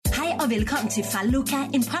og velkommen til FALLUCKA,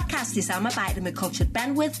 en podcast i samarbejde med Cultured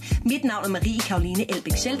Bandwidth. Mit navn er Marie Karoline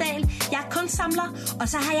Elbæk Scheldal. Jeg er kunstsamler, og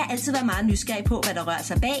så har jeg altid været meget nysgerrig på, hvad der rører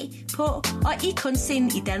sig bag, på og i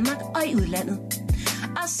kunstscenen i Danmark og i udlandet.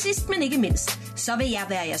 Og sidst men ikke mindst, så vil jeg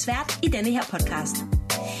være jeres vært i denne her podcast.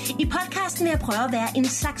 I podcasten vil jeg prøve at være en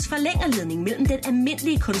slags forlængerledning mellem den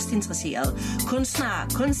almindelige kunstinteresserede, kunstnere,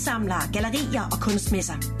 kunstsamlere, gallerier og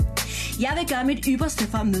kunstmesser. Jeg vil gøre mit ypperste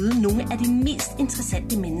for at møde nogle af de mest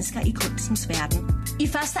interessante mennesker i kunstens verden. I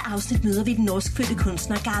første afsnit møder vi den norsk fødte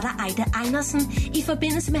kunstner Gardar Eide Einarsson i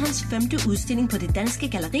forbindelse med hans femte udstilling på det danske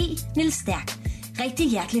galleri, Nils Stærk. Rigtig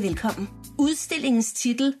hjertelig velkommen. Udstillingens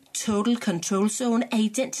titel, Total Control Zone, er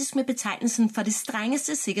identisk med betegnelsen for det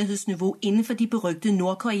strengeste sikkerhedsniveau inden for de berygtede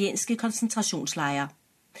nordkoreanske koncentrationslejre.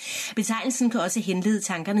 Betegnelsen kan også henlede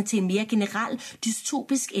tankerne til en mere generel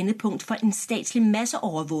dystopisk endepunkt for en statslig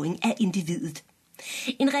masseovervågning af individet.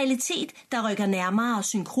 En realitet, der rykker nærmere og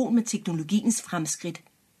synkron med teknologiens fremskridt.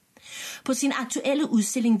 På sin aktuelle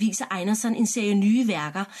udstilling viser Einarsson en serie nye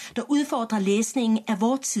værker, der udfordrer læsningen af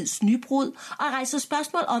vor tids nybrud og rejser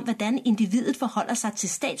spørgsmål om, hvordan individet forholder sig til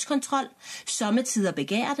statskontrol, sommetider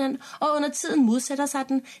begærer den og under tiden modsætter sig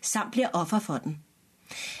den, samt bliver offer for den.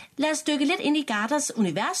 Lad os dykke lidt ind i Gardars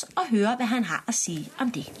univers og høre, hvad han har at sige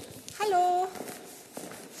om det. Hallo!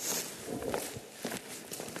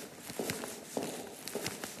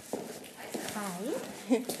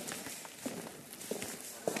 Hej.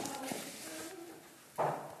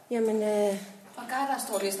 Jamen, Og Gardar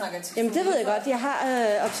står lige og snakker til. Jamen, det ved jeg godt. Jeg har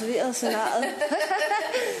observeret scenariet.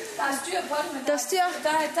 Der er styr på det, men der er styr. Der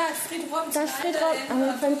er et frit rum. Der er et frit rum.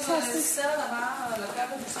 Jamen, fantastisk. Sætter dig bare, eller gør,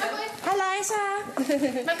 hvad du skal. Hej, Lisa.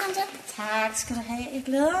 Velkommen til. Tak skal du have. Jeg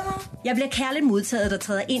glæder mig. Jeg bliver kærligt modtaget, der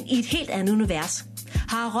træder ind i et helt andet univers.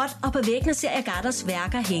 Har råt, og på væggene ser jeg Gardars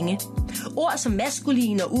værker hænge. Ord som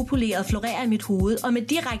maskulin og upoleret florerer i mit hoved, og med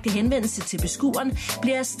direkte henvendelse til beskueren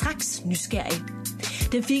bliver jeg straks nysgerrig.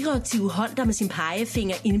 Den figurative hånd, der med sin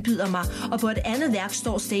pegefinger indbyder mig, og på et andet værk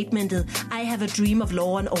står statementet I have a dream of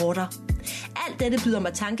law and order. Alt dette byder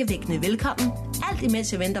mig tankevækkende velkommen, alt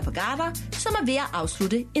imens jeg venter på Gardar, som er ved at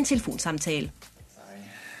afslutte en telefonsamtale.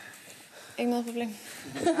 Ikke noget problem.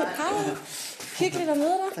 Hej. Hyggeligt at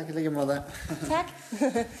møde dig. Tak i lige måde. Tak.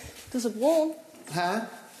 Du er så brun. Hæ?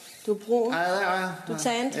 Du er brun. Ja, det er jeg. Du er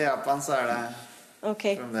tanned. I Japan så er det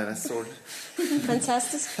Okay. fremdeles sol.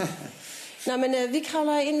 Fantastisk. Nå, men vi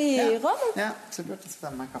kravler ind i rummet. Ja, så bliver det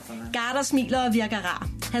spændende kaffen. Gardar smiler og virker rar.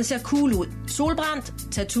 Han ser cool ud. Solbrændt,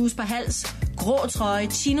 tattoos på hals, grå trøje,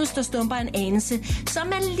 chinos, der stumper en anelse, så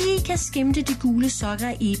man lige kan skimte de gule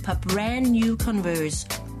sokker i et par brand new Converse.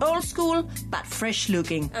 Old school, but fresh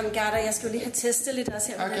looking. Gardar, jeg skal jo lige have testet lidt også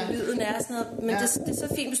her, hvordan lyden er og sådan noget. Men det er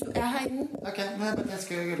så fint, hvis du er herinde. Okay, men jeg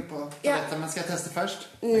skal jo hjælpe på toilettet, men skal jeg teste først?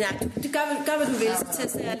 Ja, du gør hvad du vil, så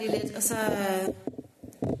tester jeg lige lidt, og så...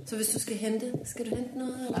 Så hvis du skal hente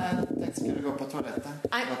noget? Eller? Nej, jeg skal gå på toilettet.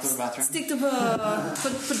 Ej, stik du på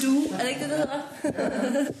du. Er det ikke det hedder?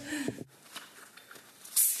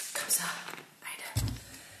 Kom så. Ejde.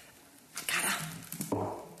 Gardar.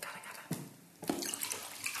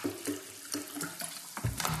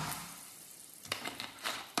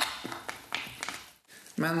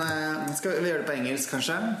 Men skal vi gjøre det på engelsk,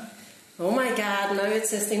 kanskje? Oh my god, nå er vi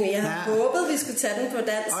testing. Jeg har håbet, vi skulle tage den på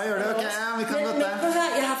dansk. Gjør det? Okay, ja, vi kan godt det. Men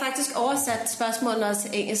jeg har faktisk oversat spørgsmålene også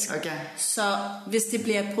til engelsk. Okay. Så hvis det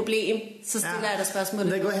bliver et problem, så stiller jeg dig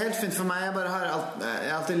spørgsmålet. Det går helt fint for mig. Jeg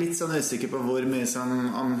er alltid litt sånn usikker på hvor mye som...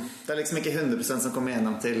 det er liksom ikke 100% som kommer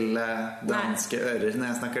gjennom til danske ører når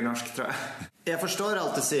jeg snakker norsk, tror jeg. Jeg forstår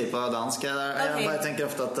alt du sier på dansk. Jeg bare tenker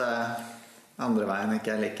ofte at andre veien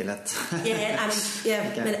ikke er like lett.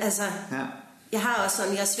 Men altså... Ja. Jeg har også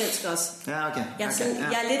sådan, jeg er svensk også. Ja, okay.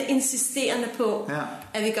 Jeg er lidt insisterende på,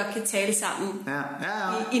 at vi godt kan tale sammen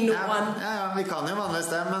i Norden. Ja, vi kan jo vanligvis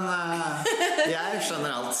det, men jeg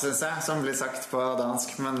skjønner alt, synes jeg, som blir sagt på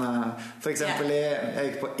dansk. Men for eksempel, jeg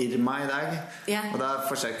gikk på Irma i dag, og da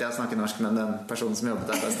forsøkte jeg å snakke norsk, men den personen som jobbet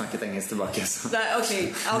der, snakket engelsk tilbake. Så.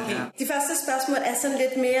 Okay. De første spørsmål er sådan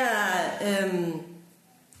lidt mere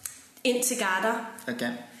ind til Gardar.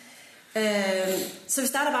 Okay. Så vi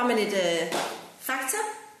starter bare med lidt fakta.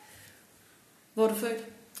 Hvor er du født?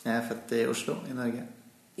 Jeg er født i Oslo, i Norge.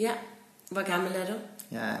 Ja. Hvor gammel er du?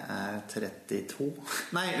 Jeg er 32.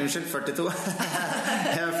 Nej, unnskyld, 42.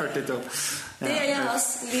 Jeg er 42. Det er jeg også,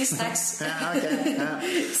 lige straks. Okay.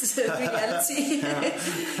 Så reality.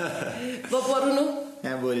 Hvor bor du nu?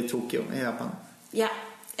 Jeg bor i Tokyo, i Japan. Ja.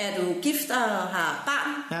 Er du gift og har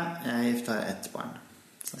barn? Ja, jeg er gift og har et barn.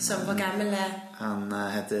 Som hvor gammel er? Han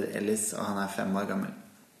heter Ellis, og han er 5 år gammel.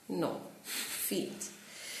 Nå, fint.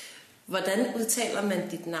 Hvordan udtaler man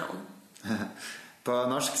dit navn? På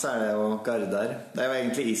norsk så det jo Gardar. Det jo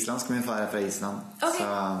egentlig islandsk, min far fra Island. Okay. Så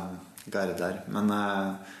Gardar. Men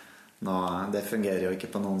nå, det fungerer jo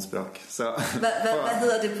ikke på noen språk. Så, hva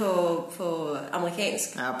heter det på amerikansk?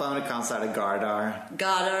 Ja, på amerikansk så det Gardar.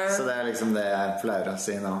 Gardar. Så det liksom det jeg pleier å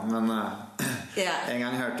si nå. Men en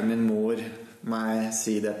gang hørte min mor meg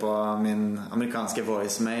si det på min amerikanske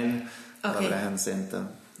voicemail. Da ble hun sint.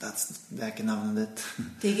 Det ikke navnet ditt.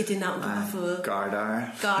 Det ikke det navn du har fået. Gardar.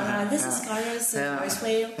 Gardar, this is Gardar's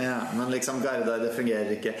voicemail. Ja, men liksom Gardar, det fungerer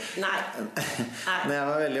ikke. Nei. Når jeg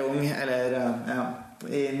var veldig ung, eller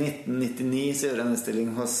i 1999 så gjorde jeg en utstilling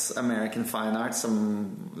hos American Fine Arts som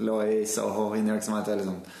lå i Soho i New York, som var et veldig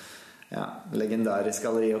sånn legendarisk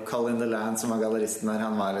galleri, og Colin DeLand som var galleristen der,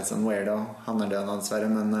 han var litt sånn weirdo. Han død nå dessverre,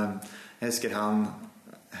 men jeg husker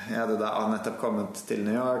jeg hadde da nettopp kommet til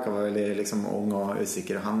New York og var veldig liksom ung og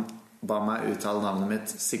usikker, og han ba meg uttale navnet mitt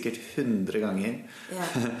sikkert 100 ganger.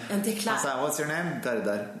 Det klart. Han sa, what's your name?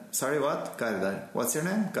 Gardar. Sorry, what? Gardar. What's your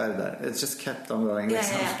name? Gardar. It just kept on going.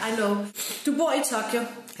 Liksom. I know. Du bor i Tokyo.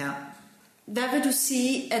 Ja. Hva vil du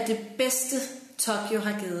si det beste Tokyo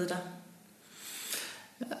har givet deg?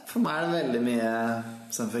 For meg det veldig mye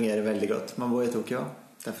som fungerer veldig godt. Man bor i Tokyo.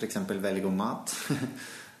 Det for eksempel veldig god mat.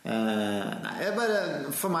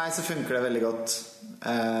 For meg så funker det veldig godt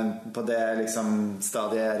på det liksom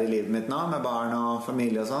stadiet jeg i livet mitt nå, med barn og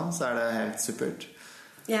familie og sånn, så det helt supert.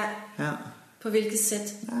 Ja. På hvilket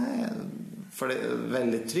sett? For det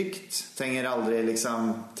veldig trygt. Trenger aldri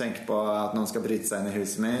liksom tenke på at noen skal bryte seg inn i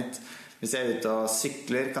huset mitt. Hvis jeg ute og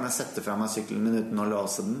sykler, kan jeg sette fra meg sykkelen min uten å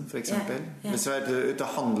låse den, for eksempel. Hvis jeg ute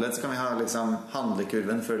og handlet, så kan vi ha liksom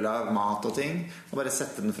handlekurven full av mat og ting, og bare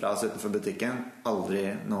sette den fra oss utenfor butikken. Aldri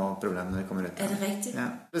noe problem når vi kommer ut. Det riktig?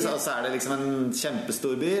 Og så det liksom en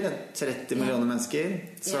kjempestor by, 30 millioner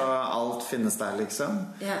mennesker, så alt finnes der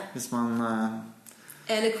liksom. Hvis man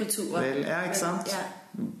alle kulturer vil. Ikke sant?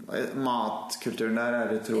 Matkulturen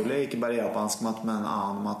der utrolig, ikke bare japansk mat, men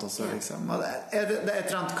annen mat også liksom. Og det et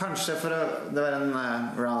eller annet, kanskje for det var en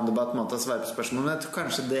roundabout måte å svare på spørsmål, men jeg tror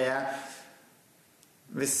kanskje det,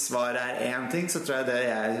 hvis svaret en ting, så tror jeg det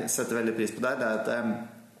jeg setter veldig pris på der, det at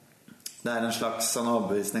det en slags sånn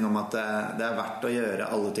overbevisning om at det verdt å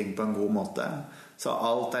gjøre alle ting på en god måte, så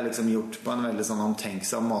alt liksom gjort på en veldig sånn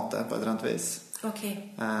omtenksom måte på et eller annet vis.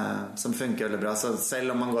 Som funker veldig bra. Så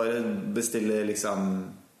selv om man går og bestiller liksom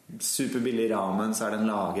superbillig ramen, så den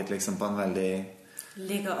laget liksom på en veldig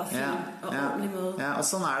lekker og fin og ordentlig måte. Og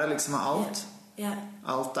sånn det liksom med alt.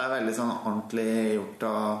 Alt veldig sånn ordentlig gjort,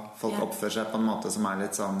 og folk oppfører seg på en måte som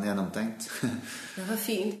litt sånn gjennomtenkt. Det var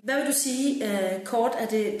fint. Hva vil du si kort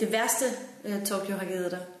det verste Tokyo har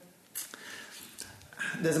givet deg?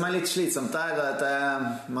 Det som litt slitsomt det at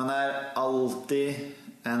man alltid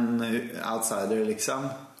en outsider liksom,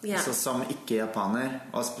 så som ikke japaner,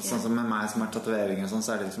 og sånn som med meg som har tatoveringer og sånn,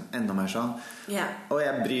 så det liksom enda mer sånn. Og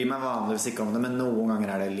jeg bryr meg vanligvis ikke om det, men noen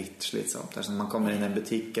ganger det litt slitsomt. Det sånn, man kommer inn i en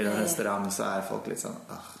butikk eller en restaurant, så folk litt sånn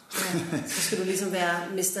så skal du liksom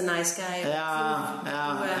være Mr. Nice Guy.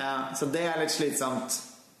 Så det litt slitsomt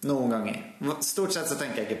noen ganger. Stort sett så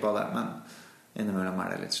tenker jeg ikke på det, men innimellom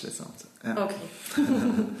det litt slitsomt.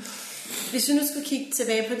 Hvis du nu skal kigge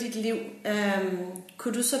tilbage på dit liv,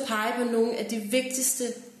 kunne du så pege på nogle af de vigtigste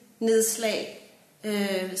nedslag,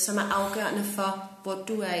 som afgørende for, hvor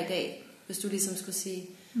du i dag, hvis du ligesom skulle sige?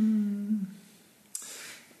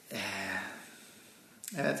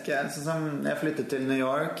 Jeg vet ikke, sånn som jeg flyttet til New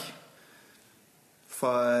York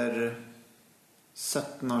for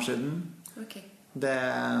 17 år siden.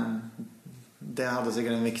 Det hadde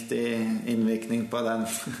sikkert en viktig innvirkning på den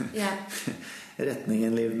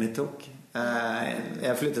retningen livet mitt tok.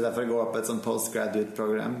 Jeg flyttet der for å gå opp et sånn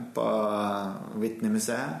postgraduate-program på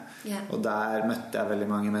Whitney-museet, og der møtte jeg veldig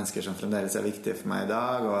mange mennesker som fremdeles viktige for meg i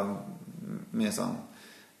dag, og mye sånn.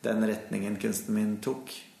 Den retningen kunsten min tok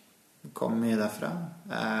kom mye derfra.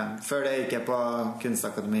 Før det gikk jeg på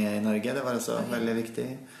kunstakademiet i Norge, det var også veldig viktig.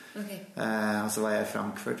 Og så var jeg i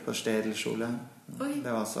Frankfurt på Städelschule. Det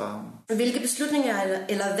var også... Hvilke beslutninger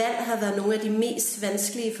eller valg har været nogle af de mest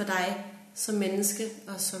vanskelige for dig som menneske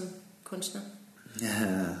og som kunstner? Ja,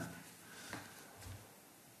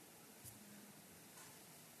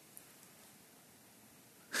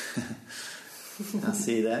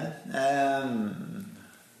 si det. Jeg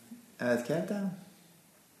vet ikke helt,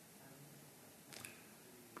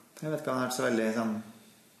 Jeg vet ikke om det har vært så veldig sånn...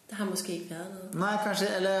 Det har måske ikke været noget. Nei, kanskje,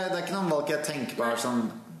 eller det ikke noen valg jeg tenker på sånn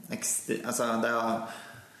altså, det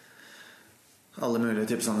alle mulige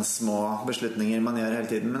typer sånne små beslutninger man gjør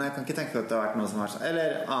hele tiden, men jeg kan ikke tenke på at det har vært noe som har vært sånn, eller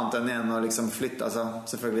annet enn igjen å liksom flytte, altså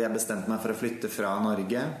selvfølgelig jeg bestemte meg for å flytte fra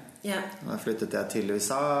Norge. Da flyttet jeg til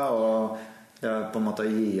USA, og Det var på en måte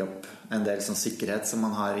å gi opp en del sånn sikkerhet som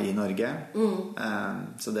man har i Norge.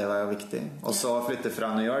 Så det var jo viktig. Og så flytte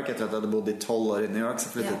fra New York. Etter at jeg hadde bodd i 12 år i New York,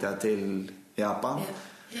 så flyttet jeg til Japan.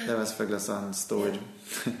 Det var selvfølgelig også en stor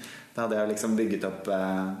Da hadde jeg liksom bygget opp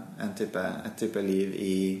et type liv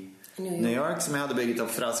i New York som jeg hadde bygget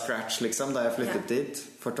opp fra scratch liksom, da jeg flyttet dit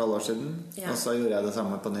for 12 år siden. Og så gjorde jeg det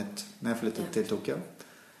samme på nytt når jeg flyttet til Tokyo.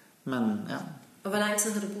 Men Og hvor lang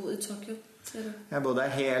tid har du boet i Tokyo? Jeg bodde der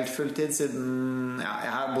helt fulltid siden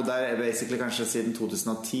jeg har bodd der basically kanskje siden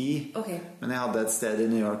 2010. Men jeg hadde et sted i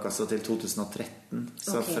New York også til 2013.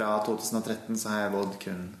 Så fra 2013 så har jeg bodd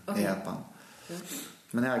kun i Japan.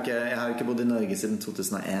 Men jeg har ikke bodd i Norge siden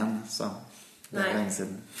 2001. Så det er lenge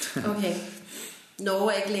siden.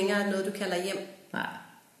 Norge er ikke længere noget du kalder hjem? Nei.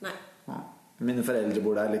 Mine foreldre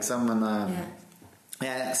bor der liksom. Men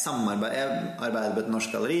jeg arbeider på et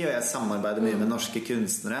norsk galleri, og jeg samarbeider mye med norske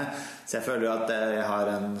kunstnere, så jeg føler jo at jeg har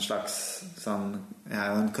en slags sånn, jeg har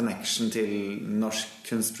jo en connection til norsk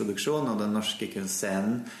kunstproduksjon og den norske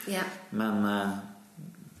kunstscenen,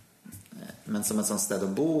 men som et sånt sted å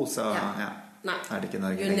bo, så er det ikke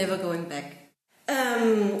Norge. You're never going back.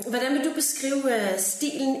 Hvordan vil du beskrive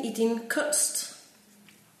stilen i din kunst?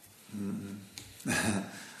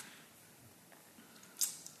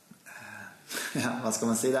 Hva skal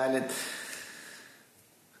man si? Det er litt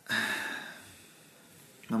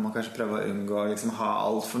man må kanskje prøve å unngå å liksom ha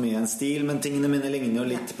alt for mye en stil, men tingene mine ligner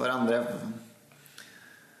jo litt på hverandre.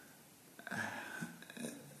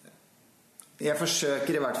 Jeg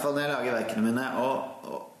forsøker i hvert fall når jeg lager verkene mine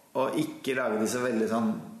å ikke lage de så veldig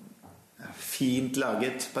sånn fint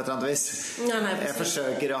laget på et eller annet vis. Jeg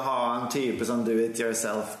forsøker å ha en type sånn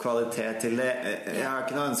do-it-yourself-kvalitet til det. Jeg har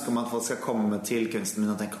ikke noe ønske om at folk skal komme til kunsten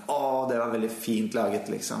min og tenke det var veldig fint laget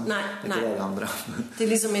liksom. Det er ikke det andre. Det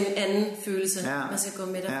er liksom en annen følelse man skal gå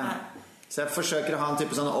med det fra. Så jeg forsøker å ha en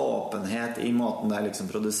type sånn åpenhet i måten det er liksom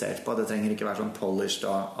produsert på. Det trenger ikke være sånn polished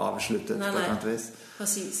og avsluttet på et eller annet vis.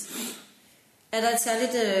 Precis. Er der et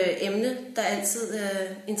særligt emne, der altid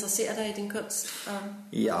interesserer deg i din kunst?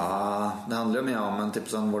 Ja, det handler jo mye om en type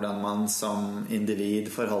sånn hvordan man som individ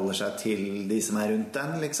forholder seg til de som er rundt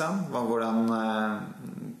den, liksom. Hvordan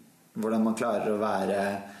man klarer å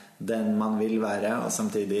være den man vil være, og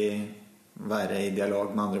samtidig være i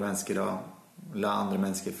dialog med andre mennesker og la andre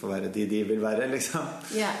mennesker få være de vil være, liksom.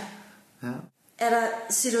 Ja. Er der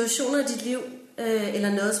situationer i ditt liv,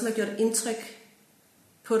 eller noe som har gjort inntrykk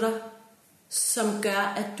på deg, som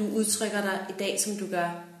gør, at du udtrykker dig i dag, som du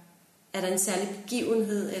gør? Er der en særlig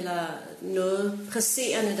begivenhed, eller noget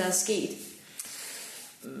presserende, der er sket?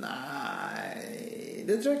 Nei,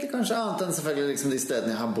 det tror jeg ikke kanskje annet enn selvfølgelig liksom de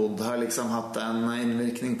stedene jeg har bodd har liksom hatt en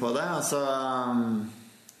innvirkning på det.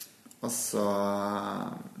 Og så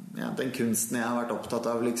den kunsten jeg har vært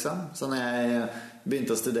opptatt av liksom. Så når jeg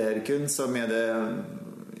begynte å studere kunst, så mye det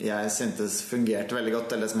jeg syntes fungerte veldig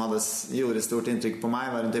godt, eller som gjorde stort inntrykk på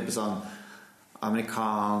meg, var en type sånn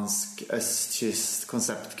amerikansk østkyst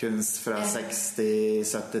konseptkunst fra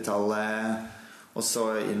 60-70-tallet, og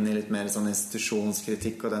så inn i litt mer sånn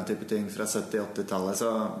institusjonskritikk og den type ting fra 70-80-tallet.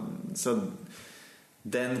 Så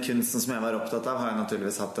den kunsten som jeg var opptatt av, har jeg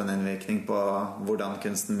naturligvis hatt en innvirkning på hvordan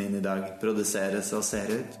kunsten min i dag produseres og ser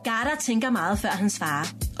ut. Gardar tænker meget før han svarer,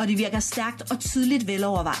 og det virker stærkt og tydeligt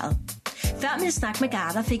velovervejet. Før min snak med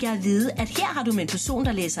Gardar fik jeg at vide, at her har du med en person,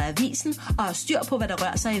 der læser avisen og har styr på, hvad der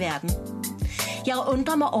rører sig i verden. Jeg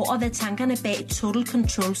undrer mig over, hvad tankerne bag Total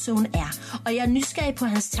Control Zone er, og jeg er nysgerrig på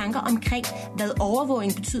hans tanker omkring, hvad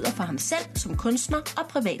overvågning betyder for ham selv som kunstner og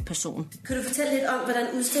privatperson. Kan du fortælle lidt om, hvordan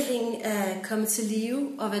udstillingen er kommet til live,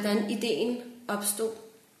 og hvordan ideen opstod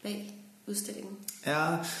bag udstillingen? Ja,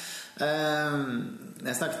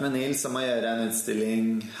 jeg snakket med Nils om å gjøre en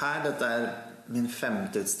utstilling her. Dette er min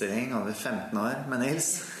femte utstilling over 15 år med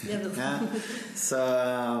Nils. Så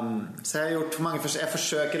jeg har gjort mange jeg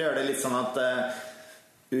forsøker å gjøre det litt sånn at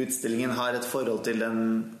utstillingen har et forhold til den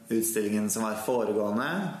utstillingen som var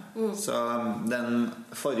foregående. Så den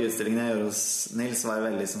forrige utstillingen jeg gjorde hos Nils var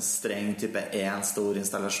veldig sånn streng type 1 stor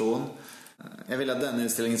installasjon. Jeg ville at denne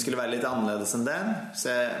utstillingen skulle være litt annerledes enn den,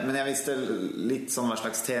 men jeg visste litt sånn hva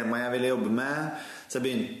slags tema jeg ville jobbe med, så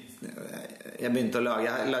jeg begynte å lage.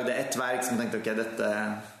 Jeg lagde et verk som tenkte, ok,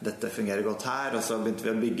 dette fungerer godt her, og så begynte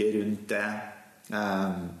vi å bygge rundt det.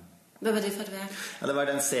 Hva var det for et verk? Ja, det var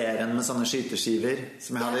den serien med sånne skyteskiver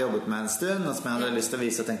som jeg hadde jobbet med en stund, og som jeg hadde lyst til å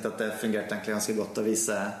vise, og tenkte at det fungerte egentlig ganske godt å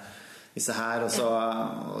vise her, og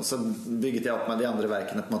så bygget jeg opp med de andre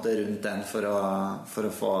verkene på en måte rundt den for å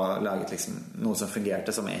få laget liksom noe som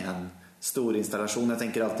fungerte som en stor installasjon. Jeg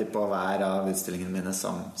tenker alltid på hver av utstillingene mine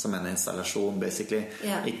som en installasjon, basically.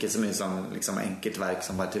 Ikke så mye som liksom enkeltverk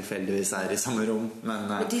som bare tilfeldigvis i samme rom. Men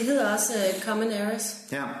de heter også common errors.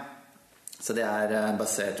 Ja. Så det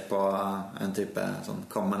basert på en type sånn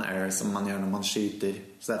common error som man gjør når man skyter.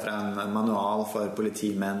 Så det fra en manual for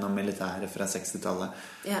politimenn og militære fra 60-tallet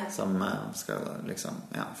som skal liksom,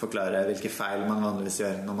 forklare hvilke feil man vanligvis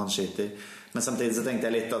gjør når man skyter. Men samtidig så tenkte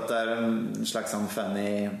jeg litt at det en slags sånn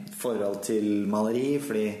funny forhold til maleri,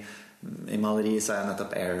 fordi i maleri så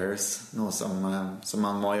nettopp errors noe som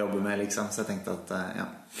man må jobbe med, liksom. Så jeg tenkte at,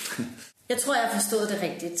 Jeg tror, jeg har forstået det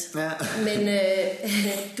rigtigt. Men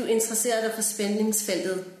du interesserer dig for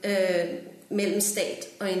spændingsfeltet mellem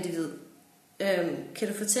stat og individ. Kan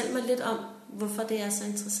du fortælle mig lidt om, hvorfor det så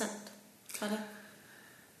interessant for dig?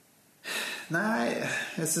 Nei,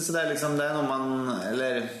 jeg synes det liksom, det noe man,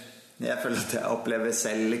 eller jeg føler at jeg opplever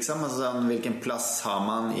selv, liksom. Altså, hvilken plass har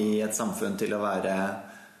man i et samfunn til å være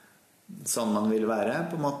sånn man vil være,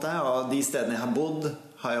 på en måte. Og de stedene jeg har bodd,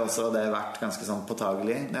 har jo også det vært ganske sånn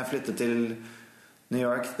påtagelig. Når jeg flyttet til New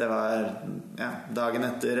York, det var dagen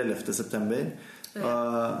etter 11. september.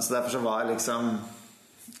 Og, så derfor så var liksom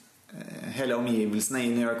hele omgivelsene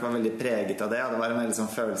i New York var veldig preget av det, og det var en veldig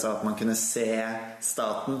sånn følelse av at man kunne se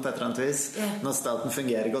staten på et eller annet vis. Når staten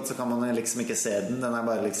fungerer godt, så kan man liksom ikke se den. Den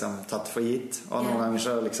bare liksom tatt for gitt. Og noen ganger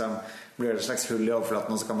så liksom blir det et slags hull i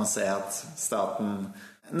overflaten, og så kan man se at staten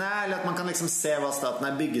eller at man kan liksom se hva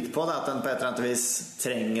staten bygget på, da, at den på et eller annet vis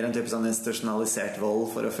trenger en type sånn institusjonalisert vold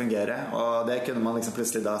for å fungere, og det kunne man liksom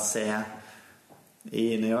plutselig da se i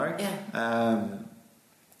New York.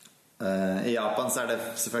 I Japan så det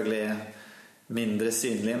selvfølgelig mindre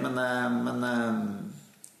synlig, men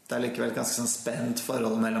det likevel ganske sånn spent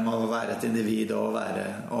forhold mellom å være et individ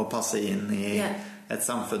og passe inn i et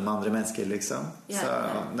samfunn med andre mennesker, liksom. Så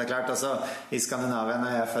det klart også, i Skandinavien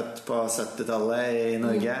jeg født på 70-tallet i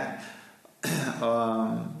Norge, og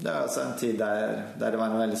det også en tid der det var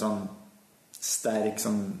en veldig sånn sterk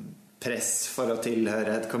sånn press for å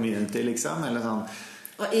tilhøre et community, liksom, eller sånn.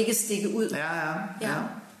 Og ikke stikke ut. Ja.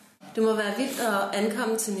 Det må være vildt å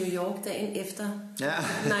ankomme til New York dagen efter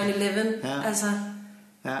 9/11, altså.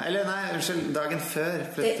 Eller nei, unnskyld, dagen før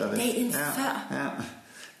flyttet vi. Dagen før? Ja.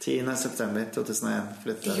 10. september 2001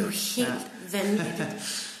 flyttet. Det jo helt vanvittigt.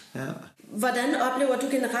 Hvordan oplever du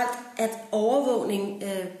generelt, at overvågning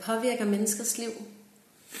påvirker menneskers liv?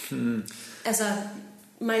 Altså,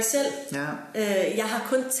 mig selv, jeg har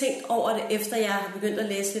kun tænkt over det, efter jeg har begyndt at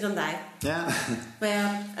læse lidt om dig. Hvor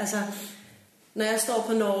jeg, altså, når jeg står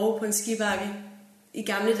på Norge på en skibakke i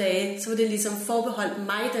gamle dage, så var det ligesom forbeholdt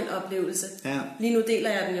mig den oplevelse. Lige nu deler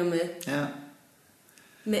jeg den jo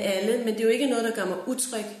med alle, men det er jo ikke noget, der gør mig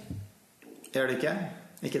utryg. Gjør det ikke?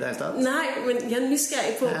 Ikke det hele tatt? Nej, men jeg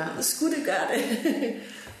nysgerrig på, skulle det gøre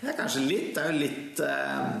det? Kanskje litt.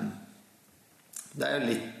 Det jo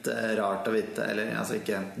litt rart å vite, eller altså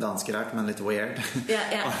ikke dansk rart, men litt weird.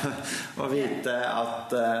 Å vite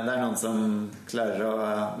at det noen som klarer å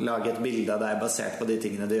lage et bilde av deg basert på de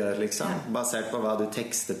tingene du gjør, liksom. Basert på hva du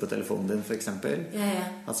tekster på telefonen din, for eksempel.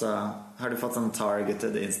 Altså, har du fått sånn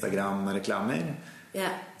targeted Instagram-reklamer?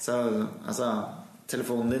 Så, altså,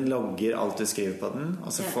 telefonen din logger alt du skriver på den,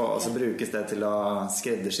 og så brukes det til å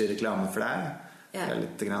skreddersy reklame for deg. Det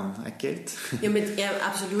litt grann ekkelt.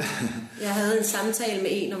 Absolut. Jeg havde en samtale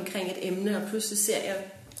med en omkring et emne, og pludselig ser jeg...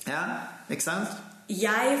 ikke sant?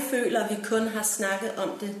 Jeg føler, vi kun har snakket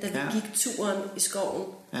om det, da vi gikk turen i skoven.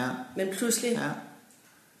 Men pludselig...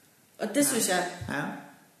 Og det synes jeg...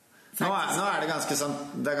 Nå det ganske sånn,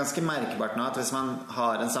 det ganske merkbart nå at hvis man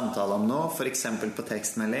har en samtale om noe, for eksempel på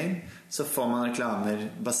tekstmelding, så får man reklamer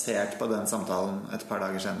basert på den samtalen et par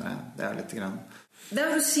dager senere. Det litt grann. Hva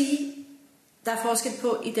vil du si der forskel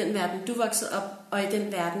på i den verden du voksede opp, og i den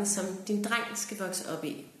verden som din dreng skal vokse opp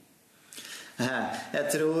i? Jeg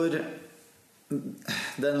tror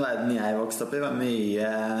den verden jeg vokste opp i var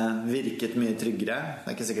virket mye tryggere.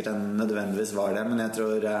 Det ikke sikkert den nødvendigvis var det, men jeg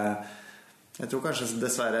tror kanskje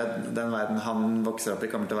dessverre den verden han vokser opp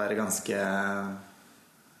i kommer til å være ganske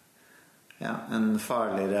en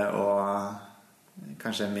farligere og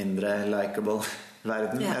kanskje mindre likeable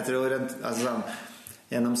verden. Jeg tror altså sånn,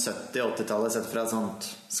 gjennom 70- og 80-tallet sett fra et sånt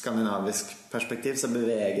skandinavisk perspektiv så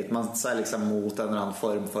beveget man seg liksom mot en eller annen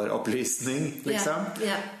form for opplysning, liksom.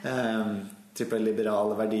 Type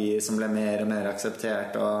liberale verdier som ble mer og mer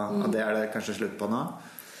akseptert, og det det kanskje slutt på nå.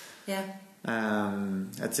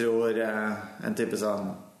 Jeg tror en type sånn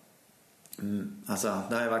altså,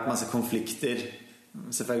 det har jo vært masse konflikter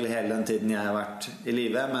selvfølgelig hele den tiden jeg har vært i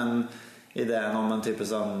livet, men ideen om en type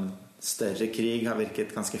sånn større krig har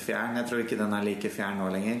virket ganske fjern. Jeg tror ikke den like fjern nå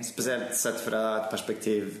lenger, spesielt sett fra et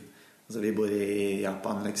perspektiv altså vi bor i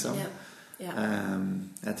Japan liksom.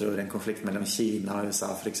 Jeg tror en konflikt mellom Kina og USA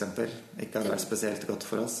for eksempel ikke hadde vært spesielt godt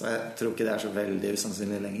for oss, og jeg tror ikke det så veldig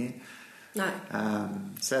usannsynlig lenger.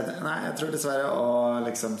 Så jeg tror dessverre, og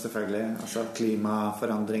liksom selvfølgelig altså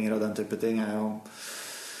klimaforandringer og den type ting jo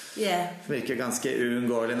virker ganske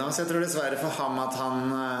uunngåelig nå, så jeg tror dessverre for ham at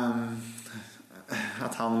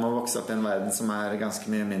han må vokse opp i en verden som ganske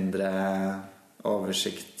mye mindre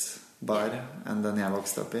oversiktbar enn den jeg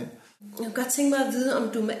vokste opp i. Jeg kan godt tænke mig at vide, om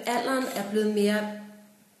du med alderen blevet mere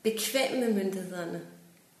bekvem med myndighederne.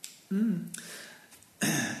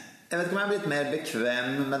 Jeg vet ikke om jeg blitt mer bekvem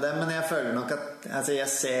med det, men jeg føler nok at altså, jeg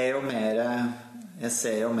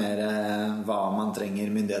ser jo mer hva man trenger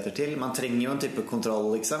myndigheter til. Man trenger jo en type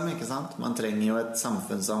kontroll liksom, ikke sant? Man trenger jo et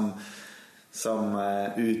samfunn som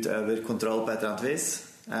utøver kontroll på et eller annet vis.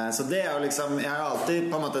 Så det jo liksom, jeg har alltid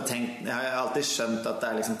på en måte tenkt, jeg har alltid skjønt at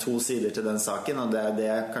det liksom 2 sider til den saken, og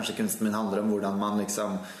det kanskje kunsten min handler om, hvordan man liksom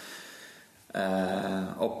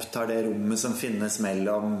opptar det rommet som finnes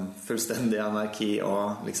mellom fullstendig anarki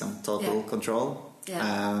og liksom total control.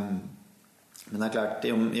 Men det klart,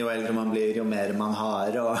 jo eldre man blir, jo mer man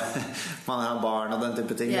har, og man har barn og den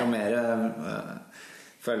type ting, jo mer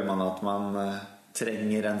føler man at man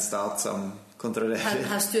trenger en stat som kontrollerer.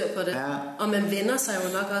 Har styr på det. Og man vender sig jo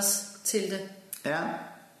nok også til det.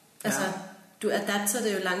 Altså, du adapter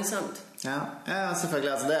det jo langsomt. Ja,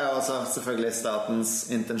 selvfølgelig. Altså, det jo også selvfølgelig statens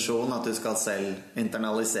intensjon at du skal selv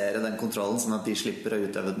internalisere den kontrollen, sånn at de slipper å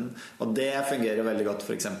utøve den. Og det fungerer jo veldig godt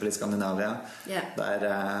for eksempel i Skandinavia.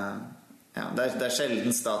 Der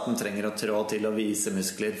sjelden staten trenger å trå til å vise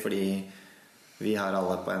muskler, fordi vi har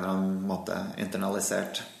alle på en eller annen måte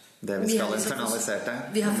internalisert det vi skal internalisere det.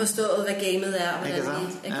 Vi har forstået, hvad gamet og hvordan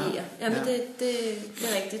vi agerer. Men det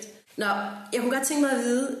rigtigt. Nå, jeg kunne godt tænke mig at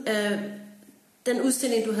vide, den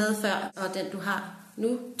udstilling, du havde før, og den, du har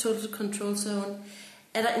nu, Total Control Zone,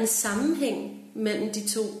 der en sammenhæng mellem de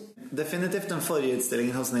 2? Definitivt den forrige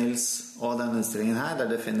utstillingen hos Nils og den utstillingen her, det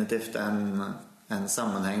definitivt en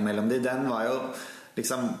sammenheng mellom de. Den var jo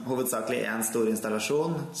liksom hovedsakelig en stor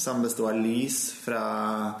installasjon som bestod av lys fra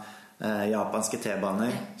japanske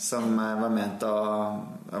T-baner som var ment å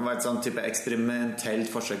var et sånn type eksperimentelt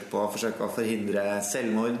forsøk på å forhindre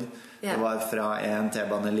selvmord. Det var fra en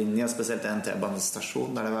T-banelinje, og spesielt en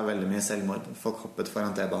T-banestasjon der det var veldig mye selvmord. Folk hoppet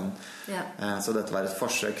foran T-banen. Så dette var et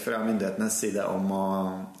forsøk fra myndighetenes side om å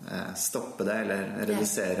stoppe det eller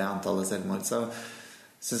redusere antallet selvmord. Så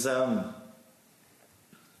synes jeg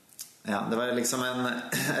det var liksom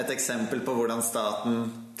et eksempel på hvordan staten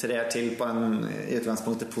trer til på en i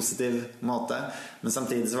utgangspunktet positiv måte, men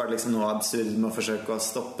samtidig så var det liksom noe absurd med å forsøke å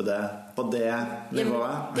stoppe det på det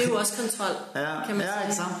nivået. Det jo også kontroll, kan man si.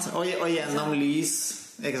 Ikke sant? Og gjennom lys,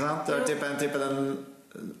 ikke sant? Det var en type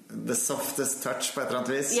the softest touch på et eller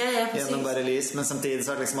annet vis, gjennom bare lys, men samtidig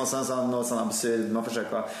så er det liksom også noe sånn absurd med å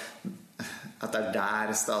forsøke at det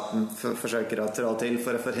der staten forsøker å trå til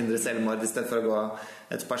for å forhindre selvmord, i stedet for å gå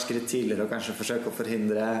et par skritt tidligere og kanskje forsøke å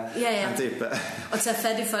forhindre en type. Og ta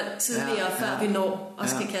fat i folk tidligere før vi når og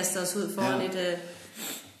skal kaste oss ut foran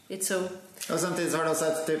et tog. Og samtidig så var det også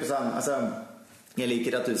et type sånn, altså jeg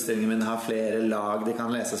liker at utstillingen min har flere lag de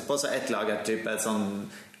kan leses på, så et lag type et sånn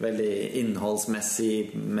veldig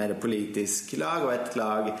innholdsmessig, mer politisk lag, og et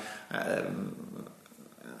lag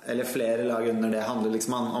eller flere lag under det handler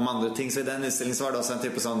liksom om andre ting, så i den utstillingen så var det også en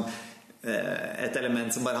type sånn et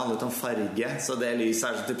element som bare handlet om farge, så det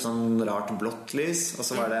lyset så typ sånn rart blått lys, og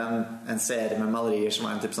så var det en serie med malerier som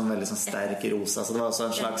var en typ sånn veldig sånn sterk rosa, så det var også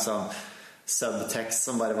en slags sånn subtext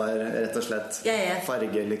som bare var rett og slett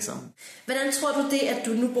farge liksom. Hvordan tror du det at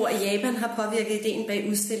du nu bor i Japan har påvirket ideen bak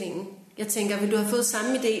utstillingen? Jeg tænker, vil du ha fået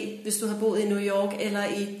samme idé hvis du har boet i New York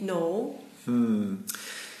eller i Norge?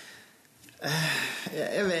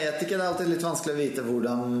 Jeg vet ikke, det alltid litt vanskelig å vite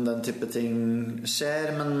hvordan den type ting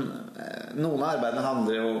skjer, men noen av arbeidene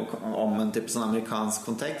handler jo om en type sånn amerikansk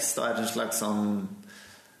kontekst, og en slags sånn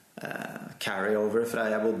carryover fra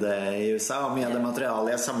jeg bodde i USA, og mye av det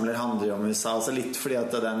materialet jeg samler handler jo om USA, også litt fordi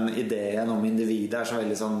at den ideen om individet så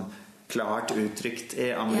veldig sånn klart uttrykt i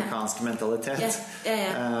amerikansk mentalitet.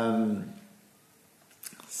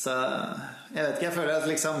 Så jeg vet ikke, jeg føler at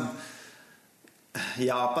liksom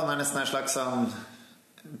Japan nesten en slags sånn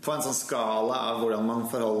på en sånn skala av hvordan man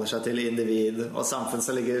forholder seg til individ og samfunn,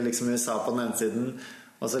 så ligger liksom USA på den ene siden,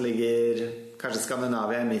 og så ligger kanskje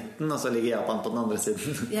Skandinavia i midten, og så ligger Japan på den andre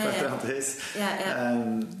siden på et eller annet vis.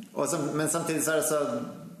 Men samtidig så det så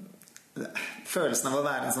følelsen av å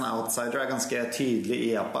være en sånn outsider ganske tydelig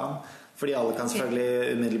i Japan, fordi alle kan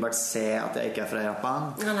selvfølgelig umiddelbart se at jeg ikke fra Japan.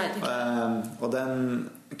 Og den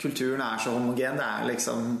kulturen så homogen, det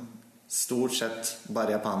liksom stort sett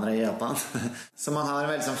bare japanere i Japan. Så man har en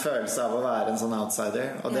veldig sånn følelse av å være en sånn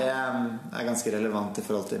outsider, og det er ganske relevant i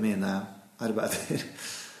forhold til mine arbeider.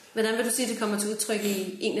 Hvordan vil du si det kommer til udtryk i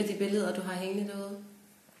en av de billeder du har hengende derude?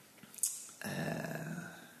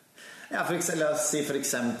 Ja, la oss si for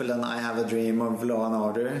eksempel den I Have a Dream of Law and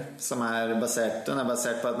Order, som den er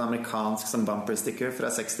basert på en amerikansk som bumper sticker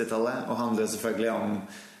fra 60-tallet, og handler selvfølgelig om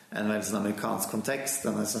en veldig sånn amerikansk kontekst.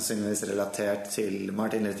 Den er sannsynligvis relatert til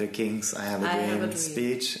Martin Luther Kings I Have a Dream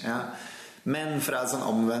speech, ja. Men fra et sånn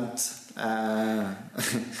omvendt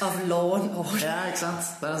of law and order. Ja, ikke sant?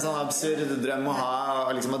 Det er en sånn absurd drøm å ha,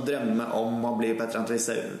 og liksom å drømme om å bli på et eller annet vis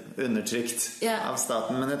undertrykt av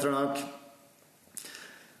staten. Men jeg tror nok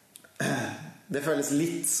det føles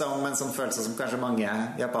litt som en sånn følelse som kanskje mange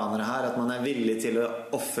japanere har, at man er villig til å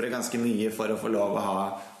offre ganske mye for å få lov å ha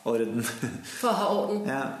orden. For å ha orden?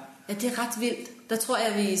 Ja, det er ret vildt. Da tror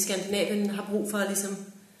jeg vi i Skandinavien har brug for å liksom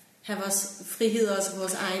ha vores frihed og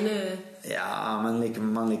vores egne... Ja, men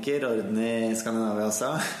man liker orden i Skandinavia også.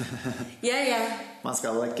 Ja. Man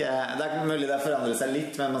skal ikke... Det er mulig det forandrer seg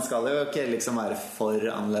litt, men man skal jo ikke liksom være for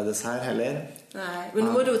annerledes her heller. Nei, men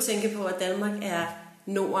nå må du jo tenke på at Danmark er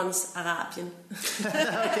Nordens Arabien. Ok, det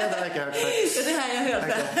har jeg ikke hørt før. Ja, det har jeg hørt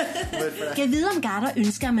før. Kan vide om Gardar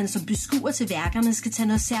ønsker, at man som beskuer til værkerne skal tage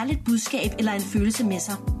noget særligt budskab eller en følelse med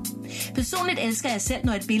sig. Personligt elsker jeg selv,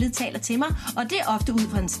 når et billede taler til mig, og det er ofte ud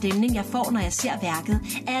fra en stemning, jeg får, når jeg ser værket,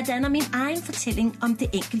 at jeg danner min egen fortælling om det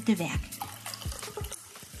enkelte værk.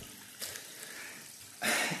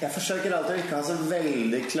 Jeg forsøker alltid ikke å ha så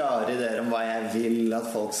veldig klare ideer om hva jeg vil at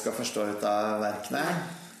folk skal forstå ut av verkene.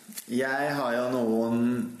 Jeg har jo noen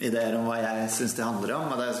ideer om hva jeg synes det handler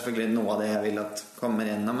om, og det er selvfølgelig noe av det jeg vil at kommer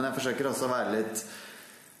gjennom, men jeg forsøker også å være litt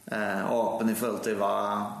åpen i forhold til hva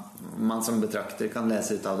man som betrakter kan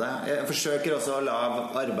lese ut av det. Jeg forsøker også å la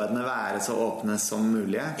arbeidene være så åpne som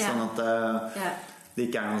mulig, sånn at det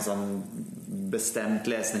ikke er noen sånn bestemt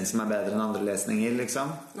lesning som er bedre enn andre lesninger,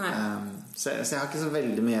 liksom. Så jeg har ikke så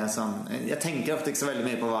veldig mye sånn... Jeg tenker ofte ikke så veldig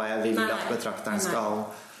mye på hva jeg vil at betrakteren skal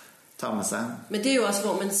ta med seg. Men det er jo også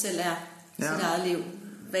hvor man selv er sitt eget liv.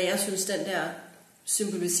 Hva jeg synes den der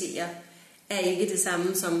symboliserer er ikke det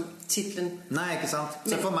samme som titlen. Nei, ikke sant?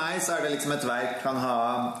 Så for meg så er det liksom et verk kan ha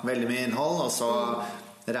veldig mye innhold, og så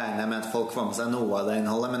regner jeg med at folk får med seg noe av det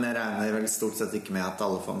innholdet, men jeg regner vel stort sett ikke med at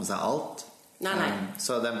alle får med seg alt. Nei.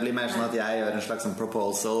 Så det blir mer sånn at jeg gjør en slags sånn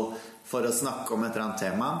proposal for å snakke om et eller annet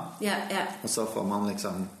tema, og så får man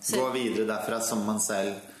liksom gå videre derfra som man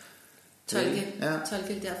selv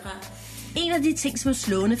tolke derfra. En av de ting, som er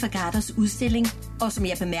slående for Gardars udstilling, og som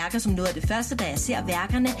jeg bemerker som noe av det første, da jeg ser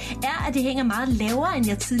værkerne, er, at det hænger meget lavere, enn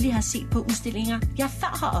jeg tidligere har set på udstillinger, jeg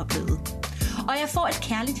før har oplevet. Og jeg får et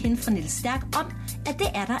kærligt hint fra Nils Stærk om, at det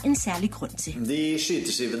er der en særlig grund til. De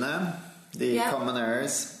skyteskivene, de common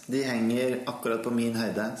errors, de henger akkurat på min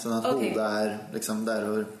høyde, sånn at hodet er liksom der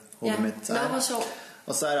hvor hodet mitt er.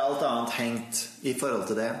 Og så er alt annet hengt i forhold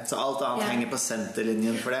til det. Så alt annet henger på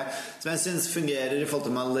senterlinjen for det. Som jeg synes fungerer i forhold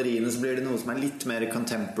til maleriene, så blir det noe som er litt mer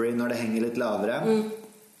contemporary når det henger litt lavere.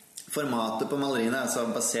 Formatet på maleriene er altså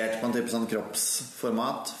basert på en type sånn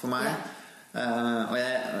kroppsformat for meg. Og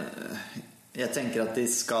jeg tenker at de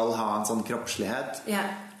skal ha en sånn kroppslighet.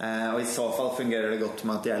 Og i så fall fungerer det godt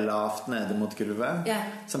med at de er lavt nede mot gulvet.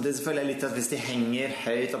 Samtidig så føler jeg litt at hvis de henger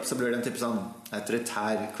høyt opp, så blir det en type sånn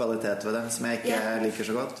autoritær kvalitet ved dem, som jeg ikke liker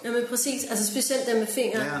så godt. Ja, men præcis. Altså specielt det med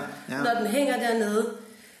fingeren. Når den hænger dernede,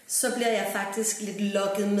 så bliver jeg faktisk litt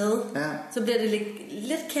lokket med. Så bliver det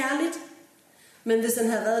litt kærligt. Men hvis den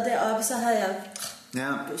havde været deroppe, så havde jeg...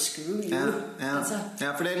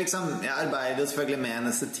 for det er liksom jeg arbeider selvfølgelig med en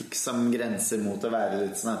estetikk som grenser mot å være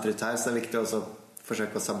litt sånn autoritær, så det er viktig også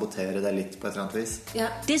forsøke å sabotere det litt på et eller annet vis.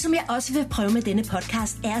 Det som jeg også vil prøve med denne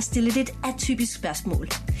podcast er at stille litt atypisk spørsmål.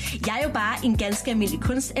 Jeg er jo bare en ganske almindelig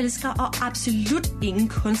kunstelsker og absolut ingen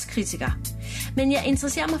kunstkritiker. Men jeg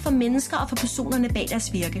interesserer meg for mennesker og for personerne bag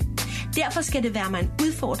deres virke. Derfor skal det være meg en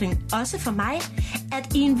utfordring, også for meg,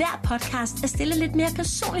 at i enhver podcast at stille litt mer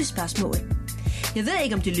personlige spørsmål. Jeg ved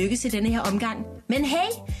ikke, om det lykkes i denne her omgang, men hey,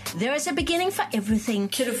 there is a beginning for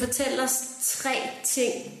everything. Kan du fortælle os 3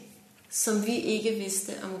 ting, som vi ikke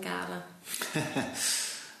vidste om Gardar?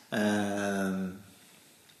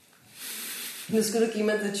 Nu skal du give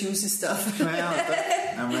mig the juicy stuff. Ja,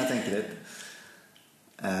 men jeg tenker litt.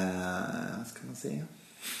 Hva skal man si?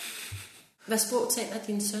 Hva språk taler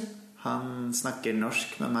din sønn? Han snakker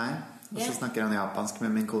norsk med meg, og så snakker han japansk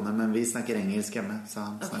med min kone, men vi snakker engelsk hjemme, så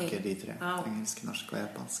han snakker de 3. Engelsk, norsk og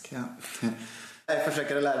japansk, Jeg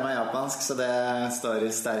forsøker å lære meg japansk, så det står i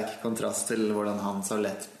sterk kontrast til hvordan han så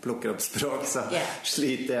lett plukker opp språk, så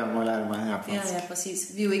sliter jeg med å lære meg japansk. Ja, precis.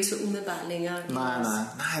 Vi er jo ikke så umiddelbare lenger.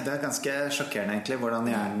 Nei, det er ganske sjokkerende egentlig, hvordan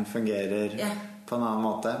hjernen fungerer på en annen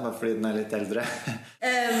måte, bare fordi den er litt eldre.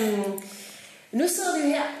 Nu sidder vi jo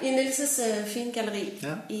her i Nils' fine galleri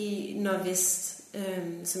i Nordvest,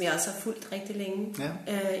 som jeg også har fulgt rigtig længe.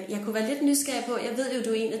 Jeg kunne være lidt nysgerrig på, jeg ved jo,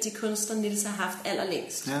 du er en af de kunstnere, Nils har haft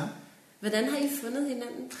allerlængst. Hvordan har I fundet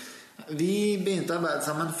hinanden? Vi begynte å arbeide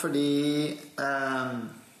sammen fordi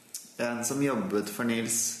en som jobbet for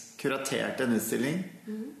Nils kuraterte en utstilling,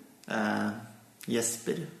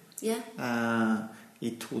 Jesper, i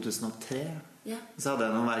 2003. Så hadde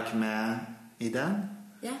jeg noen verk med i den.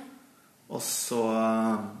 Og så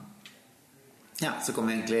kom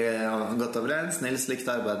vi egentlig godt overens. Nils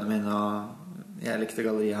likte arbeidet min, og jeg likte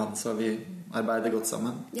galleriet hans, så vi arbeidet godt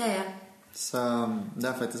sammen. Så det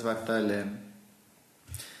har faktisk vært veldig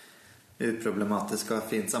uproblematisk og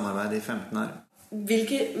fint samarbeid i 15 år.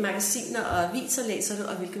 Hvilke magasiner og aviser læser du,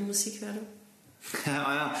 og hvilken musik hører du?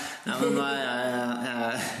 Men nå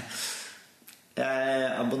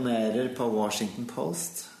jeg abonnerer på Washington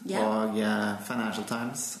Post og Financial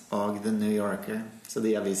Times og The New Yorker, så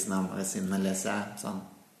de avisene leser jeg sånn.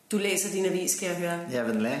 Du læser din avis, skal jeg høre.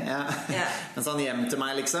 Jevnlig, men sånn hjem til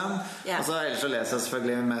meg liksom. Og så ellers så leser jeg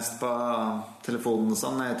selvfølgelig mest på telefonen og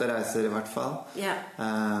sånn, når jeg er ute og reiser i hvert fall.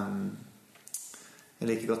 Jeg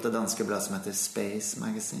liker godt det danske bladet som heter Space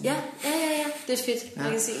Magazine. Det er et fedt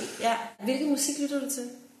magasin. Hvilken musikk lytter du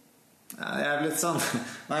til? Jeg er blitt sånn.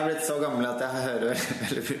 Nå er jeg blitt så gammel at jeg hører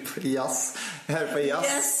veldig mye på jazz. Jeg hører på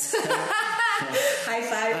jazz. High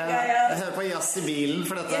five. Jeg hører på jazz i bilen,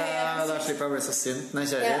 for da slipper jeg å bli så sint når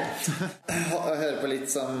jeg kjører. Og hører på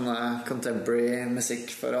litt sånn contemporary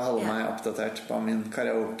musikk for å holde meg oppdatert på min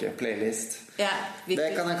karaoke-playlist. Det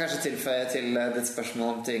kan jeg kanskje tilføye til ditt spørsmål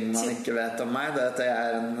om ting man ikke vet om meg. Det er at jeg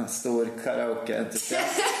er en stor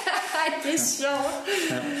karaoke-entusiast. Det er sjovt.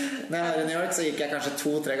 Når jeg var i New York så gikk jeg kanskje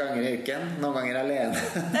 2-3 ganger i uken. Noen ganger alene.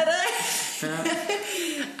 Er det?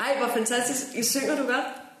 Hvor fantastisk. Synger du godt?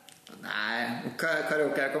 Nei,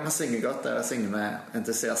 karaoke jeg kommer å synge godt. Det er å synge med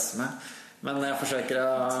entusiasme. Men jeg forsøker å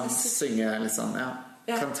synge litt sånn,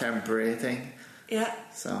 contemporary ting.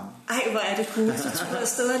 Så. Hvor er det cool. Så tror jeg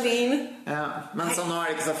stå alene. Men så nå er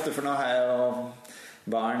det ikke så ofte, for nå har jeg jo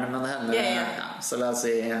barn. Men det hender, så la oss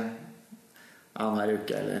si hver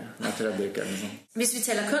uke eller hver tredje uke eller sånn. Hvis vi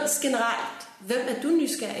taler kunst generelt, hvem er du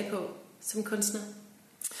nysgerrig på som kunstner?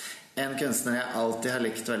 En kunstner jeg alltid har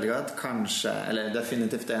likt veldig godt, kanskje, eller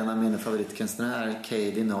definitivt en av mine favorittkunstnere, er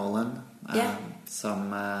Katie Nolan, som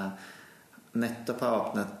nettopp har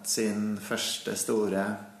åpnet sin første store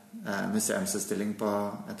museumsutstilling på,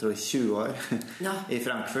 jeg tror, 20 år i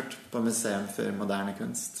Frankfurt, på Museum for moderne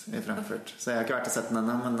kunst i Frankfurt. Så jeg har ikke vært og sett den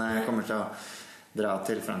ennå, men jeg kommer til å dra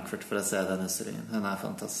til Frankfurt for å se den utstillingen. Hun er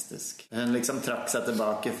fantastisk. Hun liksom trakk seg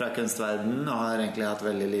tilbake fra kunstverdenen og har egentlig hatt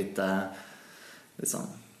veldig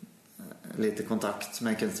lite kontakt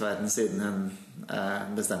med kunstverdenen siden hun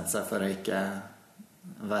bestemte seg for å ikke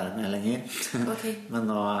være med lenger. Men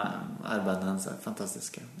nå arbeider hennes er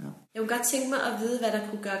fantastiske. Jeg kunne godt tenke meg å vite hva det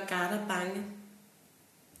kunne gjøre Gardar bange.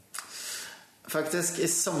 Faktisk i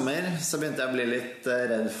sommer så begynte jeg å bli litt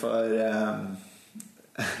redd for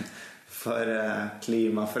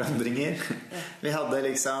klimaforandringer. Vi hadde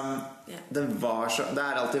liksom det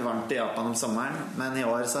er alltid varmt i Japan om sommeren, men i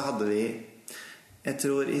år så hadde vi, jeg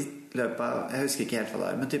tror i løpet av, jeg husker ikke helt hva det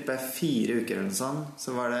er, men type 4 uker eller noe sånn,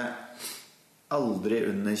 så var det aldri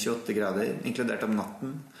under 28 grader, inkludert om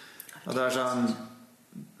natten. Og det var sånn,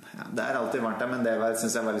 det er alltid varmt der, men det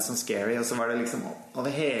synes jeg var litt sånn scary. Og så var det liksom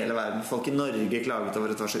over hele verden, folk i Norge klaget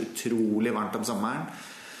over at det var så utrolig varmt om sommeren.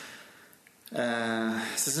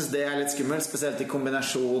 Så jeg synes det er litt skummelt, spesielt i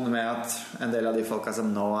kombinasjon med at en del av de folka som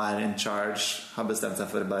nå er in charge har bestemt seg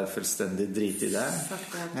for å bare fullstendig drite i det.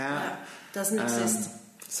 Doesn't exist.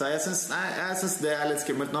 Så jeg synes det er litt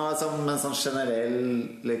skummelt nå, med en sånn generell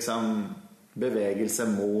liksom bevegelse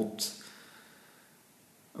mot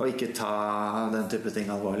å ikke ta den type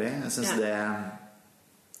ting alvorlig. Jeg synes det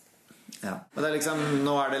og det er liksom,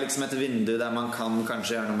 nå er det liksom et vindu der man kan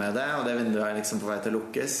kanskje gjøre noe med det, og det vinduet er liksom på vei til å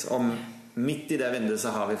lukkes. Og midt i det vinduet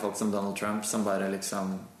så har vi folk som Donald Trump som bare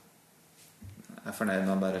liksom er fornøyd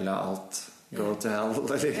med å bare la alt go to hell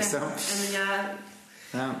liksom.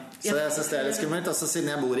 Så jeg synes det er litt skummelt. Også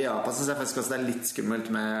siden jeg bor i Japan, synes jeg faktisk også det er litt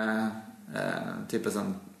skummelt med type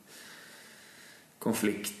sånn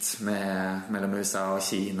konflikt mellom USA og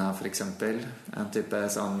Kina for eksempel. En type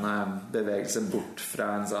sånn bevegelse bort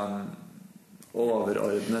fra en sånn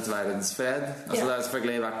overordnet verdensfred. Altså det har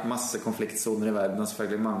selvfølgelig vært masse konfliktsoner i verden, og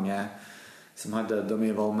selvfølgelig mange som har dødd og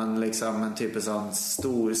mye vold, men liksom en type sånn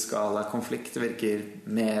storskala konflikt virker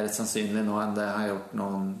mer sannsynlig nå enn det har gjort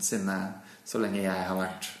noensinne så lenge jeg har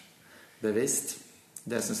vært bevisst.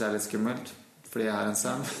 Det synes jeg er litt skummelt, fordi jeg har en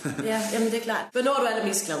sønn. Ja, men det er klart. Men når du det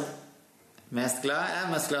mest glad? Mest glad? Jeg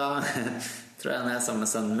er mest glad, tror jeg, når jeg er sammen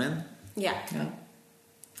med sønnen min. Ja.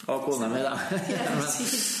 Og kona mi da. Ja,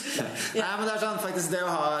 Nei, men det er sånn, faktisk det å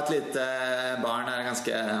ha et lite barn er ganske,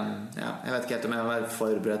 jeg vet ikke helt om jeg var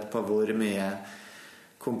forberedt på hvor mye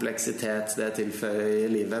kompleksitet det tilfører i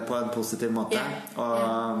livet på en positiv måte.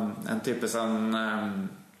 Og en type sånn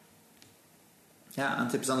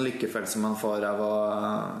en type sånn lykkefølelse man får av å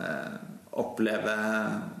oppleve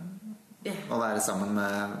å være sammen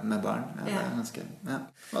med barn. Det er ganske,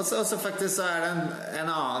 Og så faktisk så er det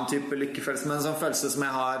en annen type lykkefølelse, men en sånn følelse som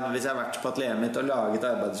jeg har hvis jeg har vært på atelieret mitt og laget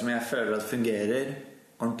arbeid som jeg føler at fungerer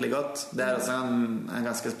ordentlig godt. Det er også en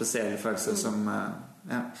ganske spesiell følelse som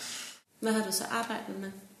Hvad har du så arbejdet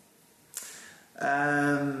med?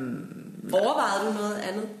 Overvejede du noget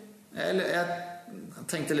andet? Jeg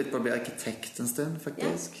tenkte litt på å bli arkitekt en stund,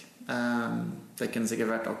 faktisk. Det kunne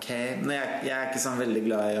sikkert vært ok, men jeg er ikke sånn veldig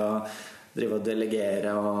glad i å drive og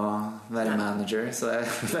delegere og være manager, så det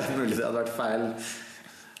er mulig det hadde vært feil.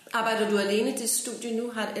 Arbejder du alene i dit studie nu,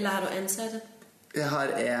 eller har du ansatte? Jeg har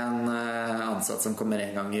en ansatt som kommer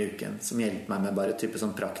en gang i uken, som hjelper meg med bare type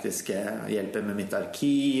sånn praktiske, hjelper med mitt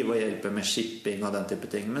arkiv og hjelper med shipping og den type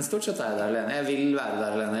ting, men stort sett er jeg der alene. Jeg vil være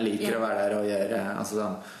der alene, jeg liker å være der og gjøre, altså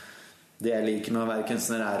sånn, det jeg liker med å være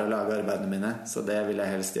kunstner er å lage arbeidene mine, så det vil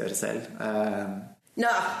jeg helst gjøre selv.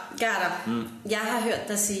 Nå, Gardar, jeg har hørt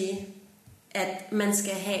deg si at man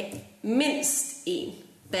skal ha minst en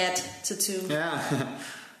bad tattoo. Ja.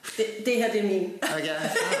 Det her, det er min. Ok,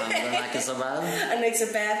 den er ikke så bad. Den er ikke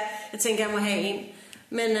så bad. Jeg tenker, jeg må ha en.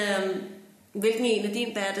 Men hvilken en er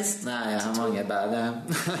din baddest? Nei, jeg har mange bad,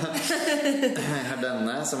 Jeg har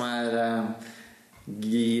denne, som er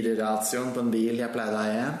girratioen på en bil jeg pleide å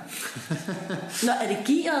eie. Nå, er det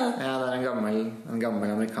giret? Ja, det er en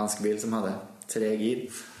gammel amerikansk bil som hadde 3 gir.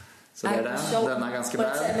 Så det er det. Den er ganske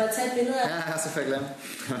bad. Må jeg ta et billede av? Ja, selvfølgelig.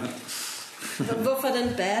 Hvorfor er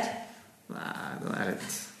den bad? Nei, den er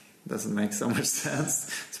litt doesn't make so much sense.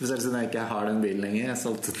 Spesielt siden jeg ikke har den bilen lenger. Jeg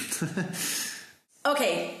solgte den. Ok.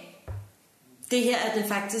 Det her er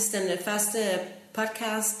faktisk den første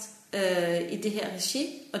podcast i det her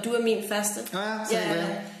regi, og du er min første.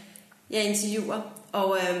 Jeg interviewer,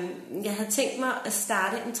 og jeg har tenkt meg å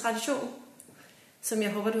starte en tradisjon som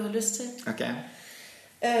jeg håper du har lyst til. Ok.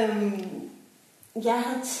 Jeg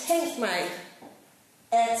har tenkt meg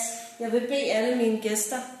at jeg vil be alle mine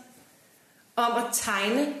gæster om å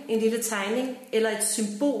tegne en lille tegning eller et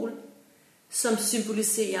symbol som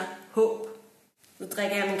symboliserer håp. Nå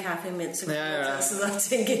drikker jeg min kaffe imens, så jeg sidder og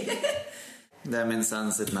tenker. Det er min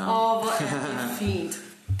sønn sitt navn. Hvor er det fint.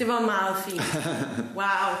 Det var meget fint.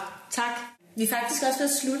 Wow, takk. Vi er faktisk også ved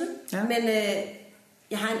at slutte, men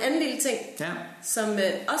jeg har en anden lille ting, som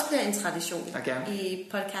også bliver en tradition i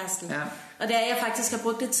podcasten. Og det er, at jeg faktisk har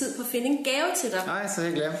brugt lidt tid på at finde en gave til dig. Ej, så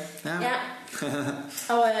hyggelig. Ja.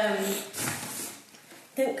 Og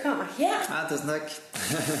den kommer her. Ja, tusind tak.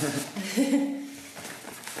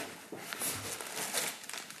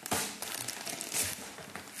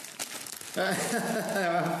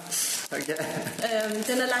 Okay.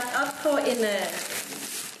 Den er lagt op på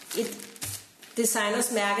et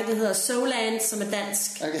designers mærke, det hedder Soland, som er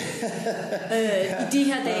dansk. I de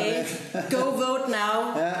her dage. Go vote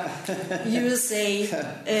now. USA.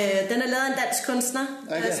 Den er lavet af en dansk kunstner,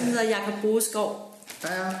 som hedder Jakob Boeskov.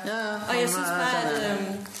 Og jeg synes bare, at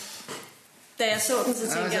da jeg så den, så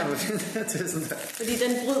tænkte jeg, fordi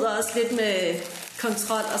den bryder også lidt med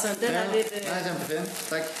kontrol, og sådan. Den er lidt... Ja, kjempefint.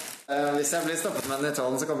 Tak. Hvis jeg blir stoppet med den i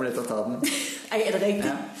tålen, så kommer de til å ta den. Ej, er det rigtigt?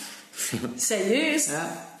 Ja. Seriøst? Ja.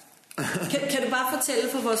 Kan du bare fortælle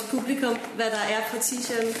for vores publikum, hvad der er på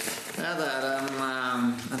t-shirten? Ja, det er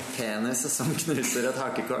en penis som knuser et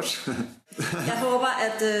hakekors. Jeg håber,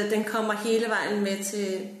 at den kommer hele vejen med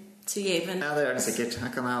til Japan. Ja, det gjør den sikkert.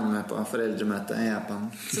 Jeg kan ha den med på foreldremøte i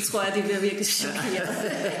Japan. Så tror jeg, de bliver virkelig chokeret.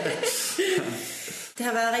 Det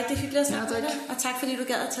har været rigtig hyggeligt at snakke med dig, og tak fordi du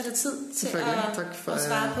gad at tage dig tid til at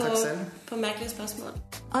svare på mærkelige spørgsmål.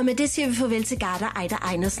 Og med det siger vi farvel til Gardar Eide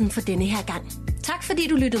Einarsson for denne her gang. Tak fordi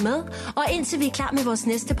du lyttede med, og indtil vi er klar med vores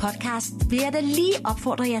næste podcast, vil jeg da lige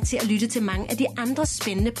opfordre jer til at lytte til mange af de andre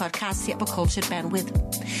spændende podcasts her på Cultured Bandwidth.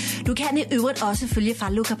 Du kan i øvrigt også følge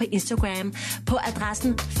FALLUCKA på Instagram på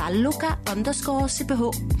adressen FALLUCKA_CPH.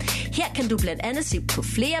 Her kan du blandt andet se på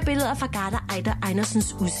flere billeder fra Gardar Eide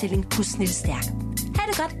Einarssons udstilling hos Nils Stærk. Ha'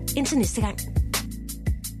 det godt indtil næste gang.